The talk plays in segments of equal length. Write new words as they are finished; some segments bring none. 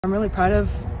I'm really proud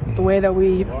of the way that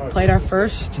we played our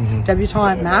first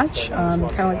debutante match. Kind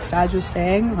of like Staj was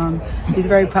saying, he's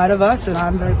very proud of us, and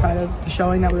I'm very proud of the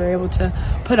showing that we were able to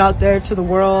put out there to the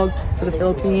world, to the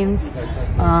Philippines.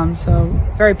 So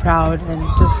very proud, and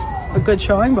just a good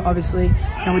showing, but obviously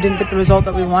we didn't get the result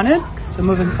that we wanted. So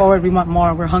moving forward, we want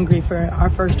more. We're hungry for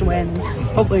our first win, and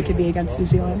hopefully it could be against New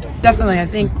Zealand. Definitely, I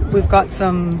think we've got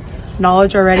some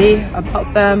knowledge already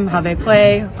about them, how they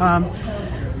play.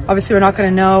 Obviously, we're not going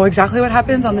to know exactly what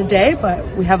happens on the day,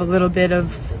 but we have a little bit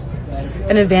of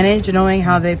an advantage in knowing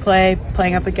how they play,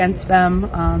 playing up against them.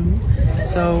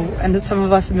 And some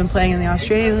of us have been playing in the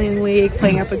Australian League,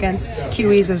 playing up against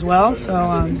Kiwis as well.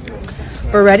 So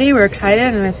we're ready, we're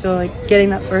excited, and I feel like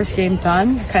getting that first game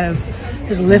done kind of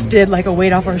has lifted like a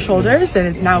weight off our shoulders,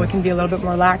 and now we can be a little bit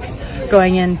more relaxed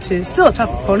going into still a tough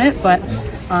opponent, but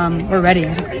we're ready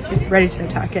to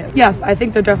attack it. Yeah, I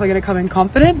think they're definitely going to come in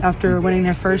confident after winning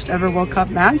their first ever World Cup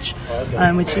match,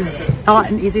 which is not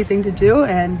an easy thing to do.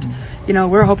 And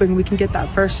we're hoping we can get that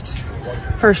first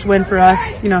win for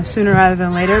us, sooner rather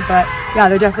than later. But yeah,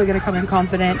 they're definitely going to come in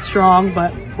confident, strong.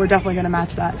 But we're definitely going to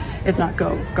match that, if not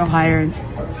go higher and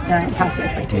past the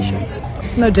expectations.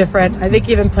 No different. I think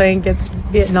even playing against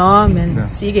Vietnam and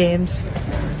SEA Games,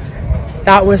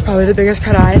 that was probably the biggest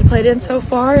crowd I had played in so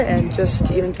far, and just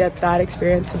to even get that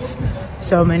experience of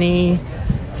so many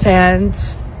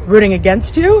fans rooting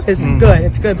against you is good.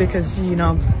 It's good because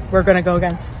we're going to go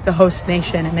against the host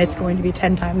nation, and it's going to be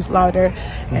 10 times louder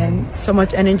and so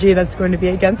much energy that's going to be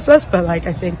against us. But I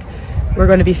think we're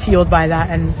going to be fueled by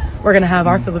that, and we're going to have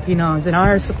our Filipinos and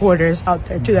our supporters out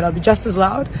there too that'll be just as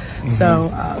loud.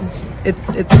 So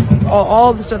it's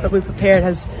all the stuff that we prepared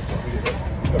has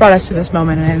brought us to this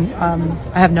moment, and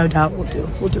I have no doubt we'll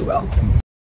do well.